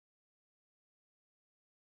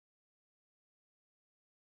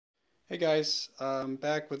Hey guys, I'm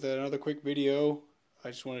back with another quick video. I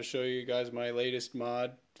just want to show you guys my latest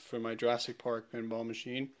mod for my Jurassic Park pinball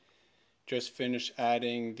machine. Just finished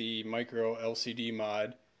adding the micro LCD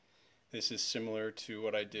mod. This is similar to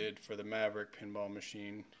what I did for the Maverick pinball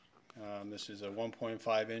machine. This is a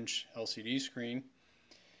 1.5 inch LCD screen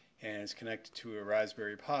and it's connected to a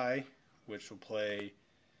Raspberry Pi, which will play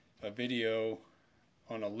a video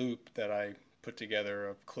on a loop that I put together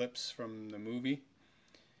of clips from the movie.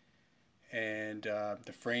 And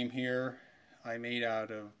the frame here I made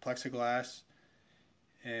out of plexiglass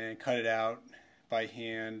and cut it out by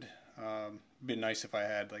hand. Been nice if I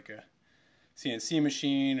had like a CNC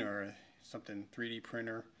machine or something 3D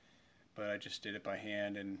printer, but I just did it by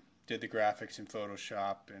hand and did the graphics in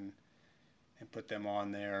Photoshop and put them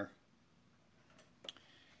on there.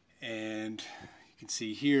 And you can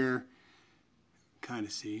see here, kind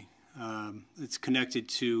of see, it's connected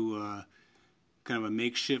to kind of a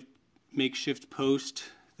makeshift post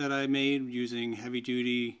that I made using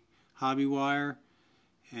heavy-duty hobby wire,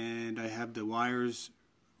 and I have the wires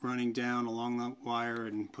running down along that wire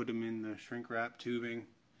and put them in the shrink wrap tubing,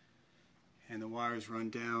 and the wires run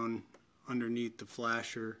down underneath the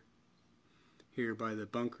flasher here by the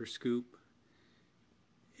bunker scoop,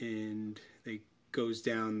 and they goes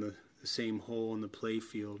down the same hole in the play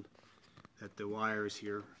field that the wires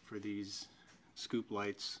here for these scoop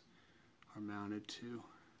lights are mounted to.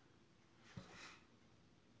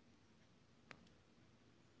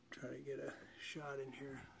 Try to get a shot in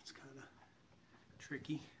here. It's kind of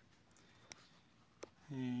tricky.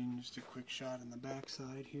 And just a quick shot in the back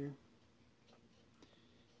side here.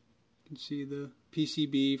 You can see the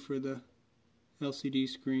PCB for the LCD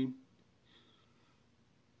screen.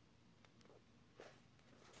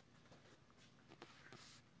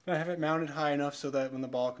 I have it mounted high enough so that when the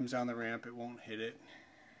ball comes down the ramp it won't hit it.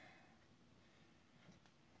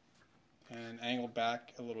 And angled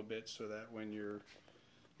back a little bit so that when you're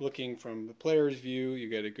looking from the player's view, you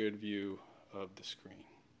get a good view of the screen.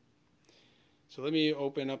 So let me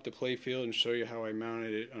open up the playfield and show you how I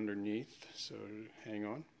mounted it underneath. So hang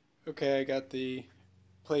on. Okay, I got the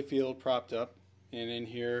playfield propped up, and in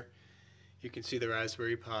here you can see the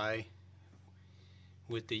Raspberry Pi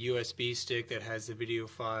with the USB stick that has the video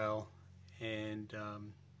file, and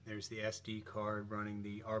there's the SD card running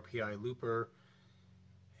the RPiLooper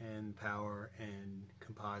and power and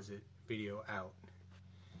composite video out.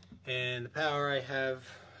 And the power I have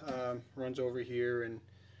runs over here and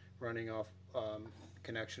running off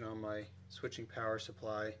connection on my switching power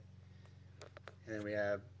supply. And then we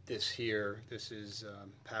have this here. This is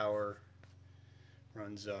power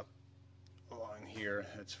runs up along here.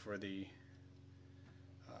 That's for the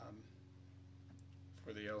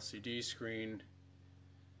LCD screen.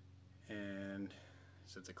 And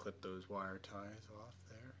so to clip those wire ties off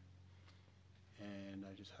there. And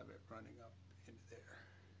I just have it running up into there.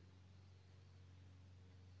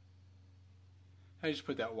 I just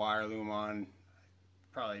put that wire loom on,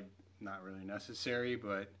 probably not really necessary,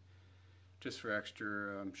 but just for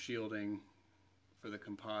extra shielding for the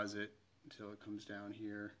composite until it comes down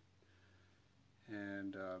here,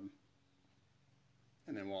 and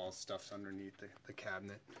then while stuff's underneath the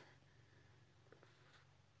cabinet.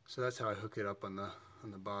 So that's how I hook it up on the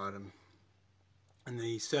bottom, and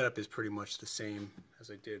the setup is pretty much the same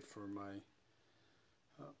as I did for my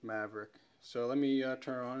Maverick. So let me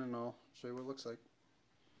turn it on and I'll show you what it looks like.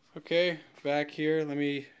 Okay, back here, let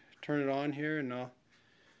me turn it on here and I'll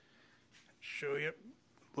show you what it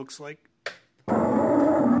looks like. So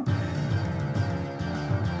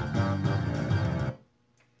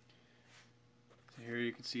here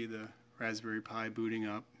you can see the Raspberry Pi booting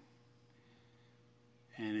up,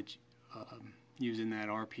 and it's using that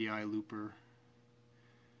RPiLooper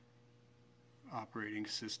operating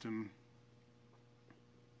system.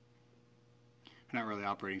 Not really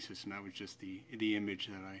operating system, that was just the image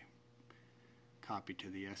that I copied to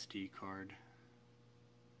the SD card.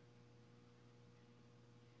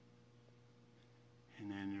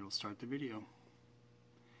 And then it'll start the video.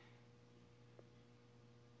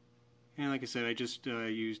 And like I said, I just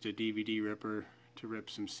used a DVD ripper to rip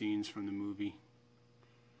some scenes from the movie.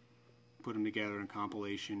 Put them together in a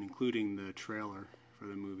compilation, including the trailer for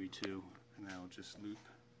the movie too, and that'll just loop.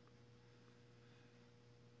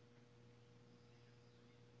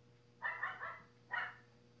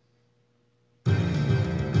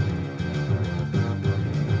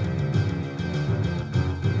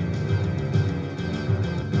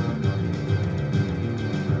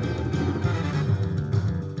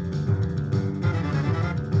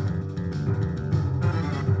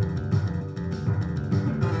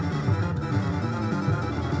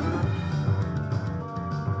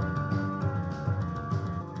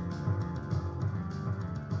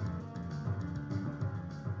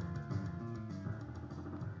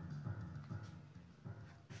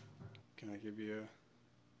 kind of give you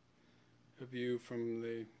a view from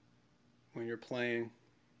when you're playing.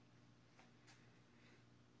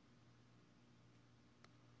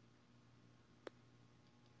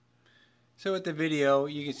 So with the video,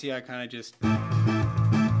 you can see I kind of just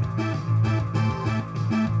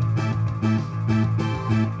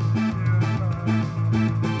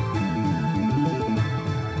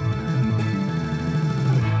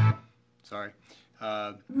sorry.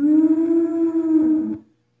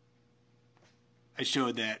 I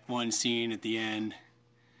showed that one scene at the end,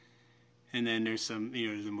 and then there's some,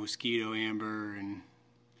 there's a mosquito amber, and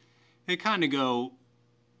they kind of go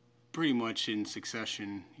pretty much in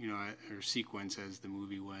succession, or sequence as the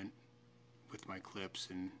movie went with my clips,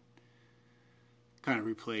 and kind of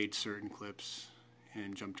replayed certain clips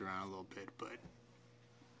and jumped around a little bit, but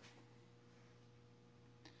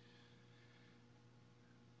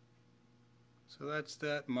so that's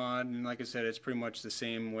that mod, and like I said, it's pretty much the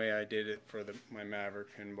same way I did it for my Maverick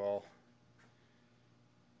pinball.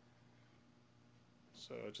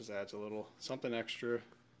 So it just adds a little something extra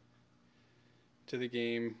to the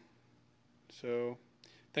game. So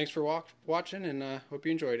thanks for watching, and hope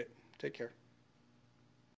you enjoyed it. Take care.